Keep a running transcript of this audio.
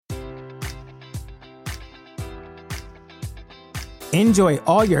Enjoy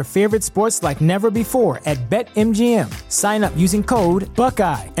all your favorite sports like never before at BetMGM. Sign up using code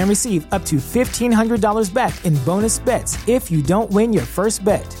Buckeye and receive up to $1,500 back in bonus bets if you don't win your first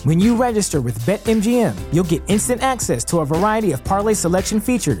bet. When you register with BetMGM, you'll get instant access to a variety of parlay selection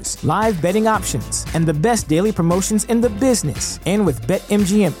features, live betting options, and the best daily promotions in the business. And with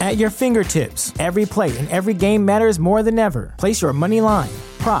BetMGM at your fingertips, every play and every game matters more than ever. Place your money line,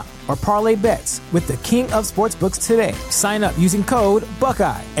 prop, or parlay bets with the king of sportsbooks today. Sign up using code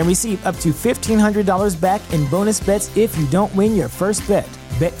Buckeye and receive up to $1,500 back in bonus bets if you don't win your first bet.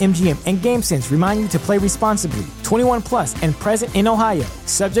 BetMGM and GameSense remind you to play responsibly. 21 plus and present in Ohio,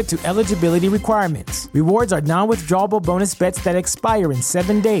 subject to eligibility requirements. Rewards are non-withdrawable bonus bets that expire in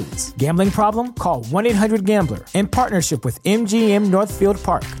 7 days. Gambling problem? Call 1-800-GAMBLER. In partnership with MGM Northfield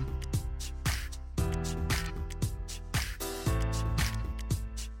Park.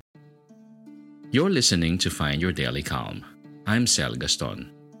 You're listening to Find Your Daily Calm. I'm Sel Gaston.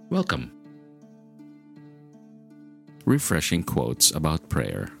 Welcome. Refreshing quotes about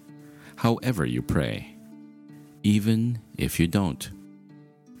prayer. However you pray, even if you don't.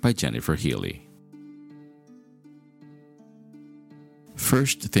 By Jennifer Healy.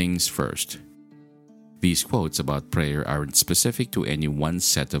 First things first. These quotes about prayer aren't specific to any one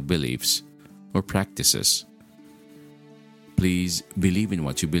set of beliefs or practices. Please believe in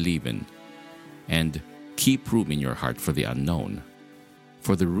what you believe in, and keep room in your heart for the unknown,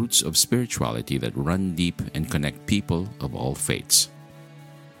 for the roots of spirituality that run deep and connect people of all faiths.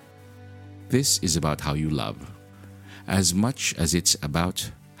 This is about how you love, as much as it's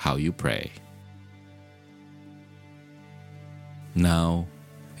about how you pray. Now,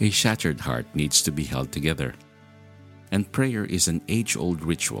 a shattered heart needs to be held together, and prayer is an age-old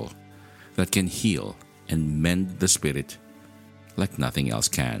ritual that can heal and mend the spirit like nothing else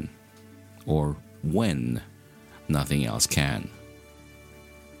can. Or when nothing else can.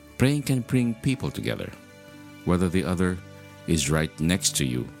 Praying can bring people together, whether the other is right next to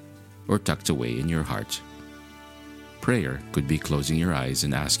you or tucked away in your heart. Prayer could be closing your eyes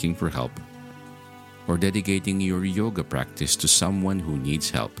and asking for help, or dedicating your yoga practice to someone who needs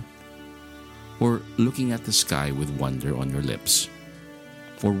help, or looking at the sky with wonder on your lips,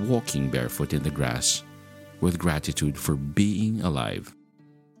 or walking barefoot in the grass with gratitude for being alive.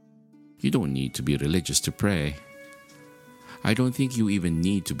 You don't need to be religious to pray. I don't think you even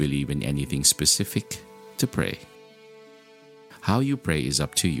need to believe in anything specific to pray. How you pray is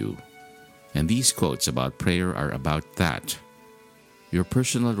up to you, and these quotes about prayer are about that, your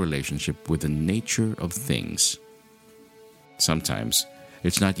personal relationship with the nature of things. Sometimes,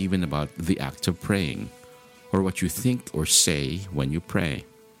 it's not even about the act of praying, or what you think or say when you pray.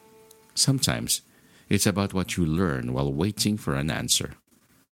 Sometimes, it's about what you learn while waiting for an answer.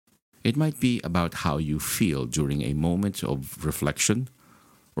 It might be about how you feel during a moment of reflection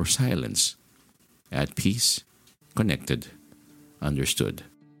or silence, at peace, connected, understood.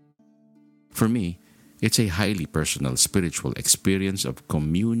 For me, it's a highly personal spiritual experience of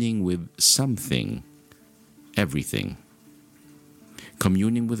communing with something, everything.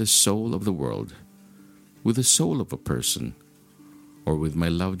 Communing with the soul of the world, with the soul of a person, or with my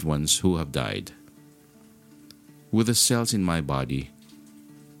loved ones who have died. With the cells in my body,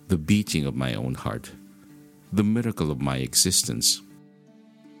 the beating of my own heart, the miracle of my existence,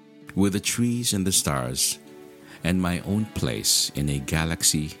 with the trees and the stars, and my own place in a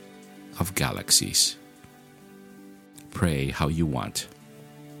galaxy of galaxies. Pray how you want.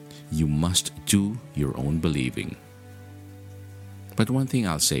 You must do your own believing. But one thing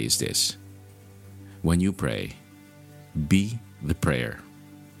I'll say is this: when you pray, be the prayer.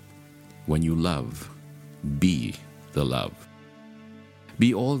 When you love, be the love.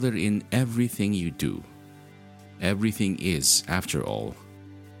 Be all there in everything you do. Everything is, after all,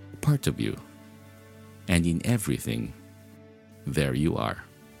 part of you. And in everything, there you are.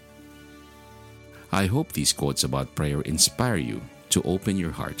 I hope these quotes about prayer inspire you to open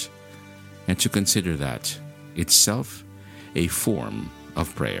your heart and to consider that itself a form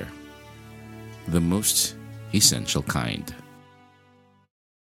of prayer, the most essential kind.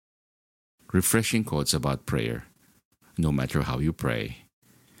 Refreshing quotes about prayer, no matter how you pray,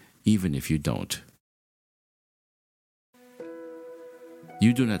 even if you don't.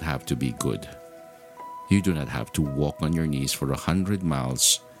 You do not have to be good. You do not have to walk on your knees for 100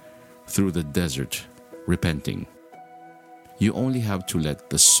 miles through the desert repenting. You only have to let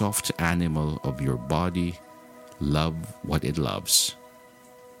the soft animal of your body love what it loves.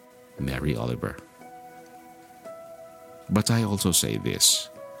 Mary Oliver. But I also say this,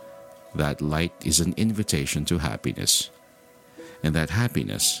 that light is an invitation to happiness, and that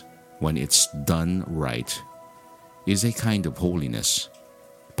happiness, when it's done right, is a kind of holiness,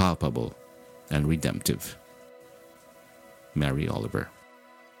 palpable and redemptive. Mary Oliver.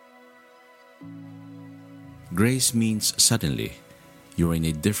 Grace means suddenly you're in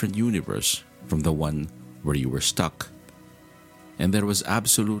a different universe from the one where you were stuck, and there was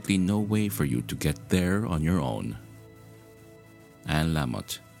absolutely no way for you to get there on your own. Anne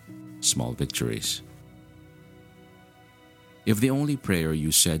Lamott, Small Victories. If the only prayer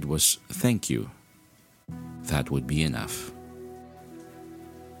you said was thank you, that would be enough.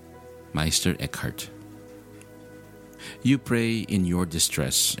 Meister Eckhart. You pray in your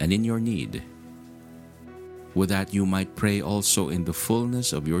distress and in your need. Would that you might pray also in the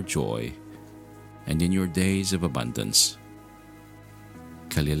fullness of your joy and in your days of abundance.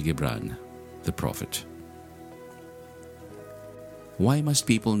 Khalil Gibran, the Prophet. Why must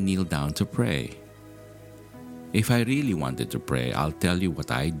people kneel down to pray? If I really wanted to pray, I'll tell you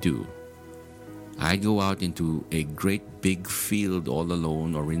what I do. I go out into a great big field all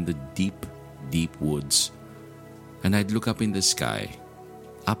alone or in the deep, deep woods, and I'd look up in the sky,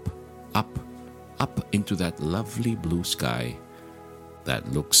 up, up, up into that lovely blue sky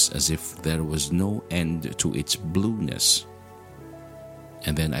that looks as if there was no end to its blueness.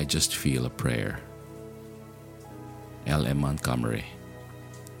 And then I just feel a prayer. L. M. Montgomery,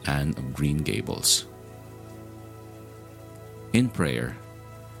 Anne of Green Gables. In prayer,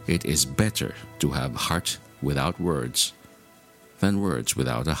 it is better to have heart without words than words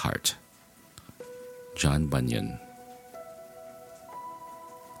without a heart. John Bunyan.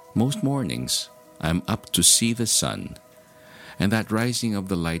 Most mornings, I'm up to see the sun, and that rising of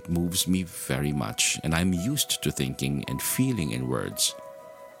the light moves me very much, and I'm used to thinking and feeling in words.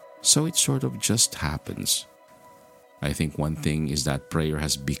 So it sort of just happens. I think one thing is that prayer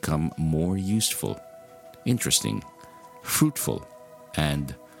has become more useful, interesting, fruitful,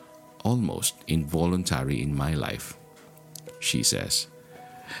 and almost involuntary in my life, she says.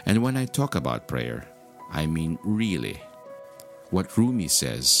 And when I talk about prayer, I mean really what Rumi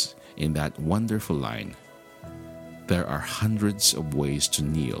says in that wonderful line, there are hundreds of ways to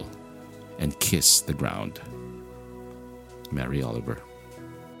kneel and kiss the ground. Mary Oliver.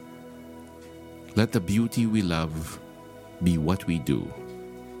 Let the beauty we love be what we do.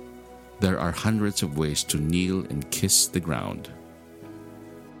 There are hundreds of ways to kneel and kiss the ground.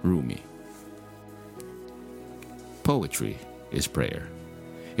 Rumi. Poetry is prayer.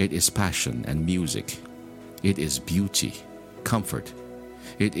 It is passion and music. It is beauty, comfort.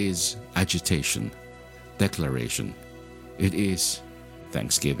 It is agitation, declaration. It is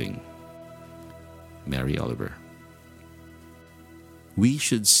thanksgiving. Mary Oliver. We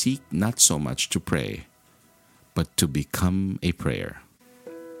should seek not so much to pray, but to become a prayer.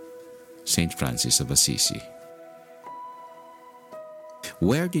 Saint Francis of Assisi.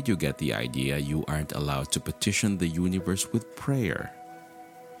 Where did you get the idea you aren't allowed to petition the universe with prayer?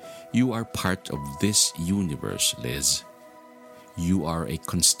 You are part of this universe, Liz. You are a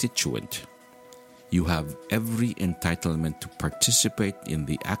constituent. You have every entitlement to participate in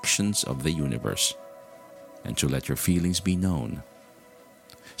the actions of the universe and to let your feelings be known.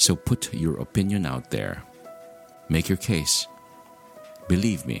 So put your opinion out there. Make your case.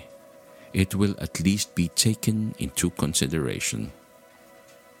 Believe me, it will at least be taken into consideration.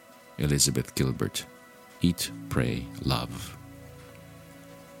 Elizabeth Gilbert, Eat, Pray, Love.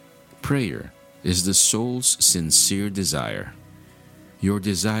 Prayer is the soul's sincere desire. Your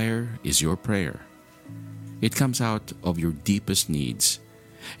desire is your prayer. It comes out of your deepest needs,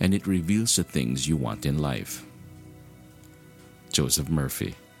 and it reveals the things you want in life. Joseph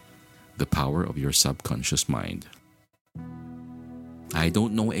Murphy, The Power of Your Subconscious Mind. I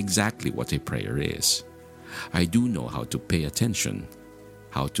don't know exactly what a prayer is. I do know how to pay attention,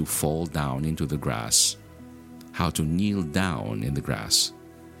 how to fall down into the grass, how to kneel down in the grass,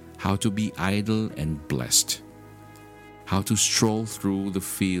 how to be idle and blessed, how to stroll through the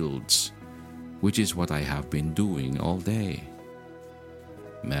fields, which is what I have been doing all day.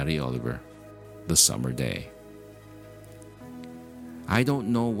 Mary Oliver, The Summer Day. I don't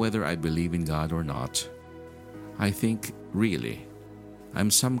know whether I believe in God or not. I think, really, I'm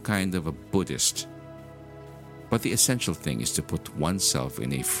some kind of a Buddhist. But the essential thing is to put oneself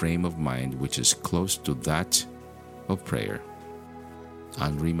in a frame of mind which is close to that of prayer.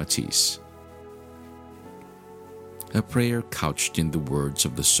 Henri Matisse. A prayer couched in the words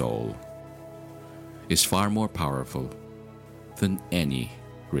of the soul is far more powerful than any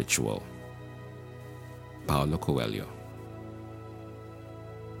ritual. Paulo Coelho.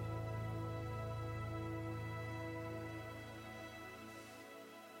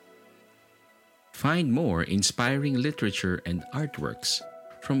 Find more inspiring literature and artworks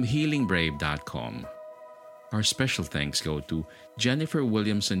from healingbrave.com. Our special thanks go to Jennifer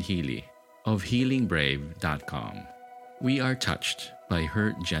Williamson Healy of healingbrave.com. We are touched by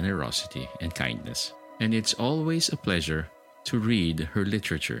her generosity and kindness, and it's always a pleasure to read her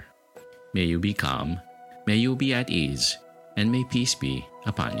literature. May you be calm, may you be at ease, and may peace be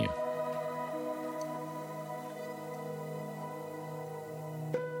upon you.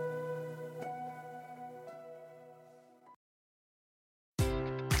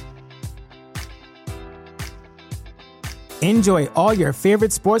 Enjoy all your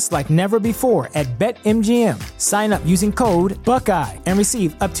favorite sports like never before at BetMGM. Sign up using code Buckeye and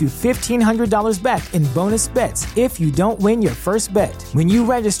receive up to $1,500 back in bonus bets if you don't win your first bet. When you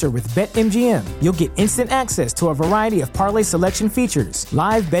register with BetMGM, you'll get instant access to a variety of parlay selection features,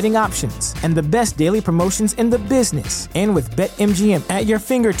 live betting options, and the best daily promotions in the business. And with BetMGM at your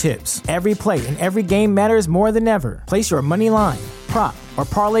fingertips, every play and every game matters more than ever. Place your money line, prop, or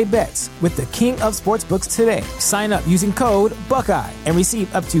parlay bets with the king of sportsbooks today. Sign up using code Buckeye and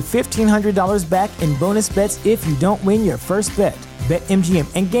receive up to $1,500 back in bonus bets if you don't win your first bet. BetMGM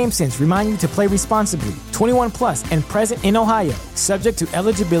and GameSense remind you to play responsibly. 21 plus and present in Ohio, subject to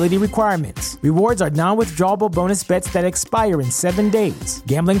eligibility requirements. Rewards are non-withdrawable bonus bets that expire in 7 days.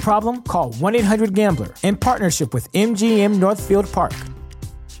 Gambling problem? Call 1-800-GAMBLER. In partnership with MGM Northfield Park.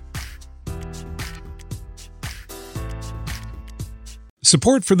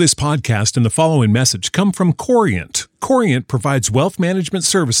 Support for this podcast and the following message come from Corient. Corient provides wealth management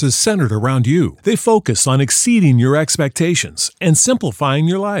services centered around you. They focus on exceeding your expectations and simplifying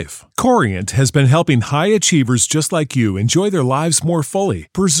your life. Corient has been helping high achievers just like you enjoy their lives more fully,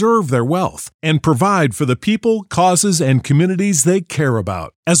 preserve their wealth, and provide for the people, causes, and communities they care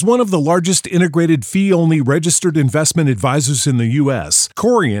about. As one of the largest integrated fee-only registered investment advisors in the U.S.,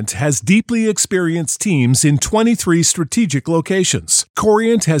 Corient has deeply experienced teams in 23 strategic locations.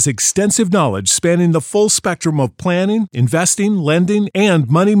 Corient has extensive knowledge spanning the full spectrum of planning, investing, lending, and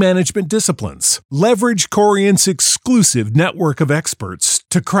money management disciplines. Leverage Corient's exclusive network of experts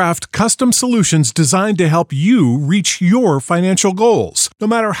to craft custom solutions designed to help you reach your financial goals, no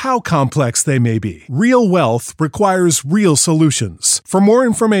matter how complex they may be. Real wealth requires real solutions. For more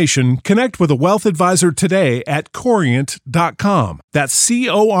information, connect with a wealth advisor today at Corient.com. That's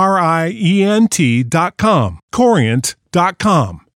Corient.com. Corient.com.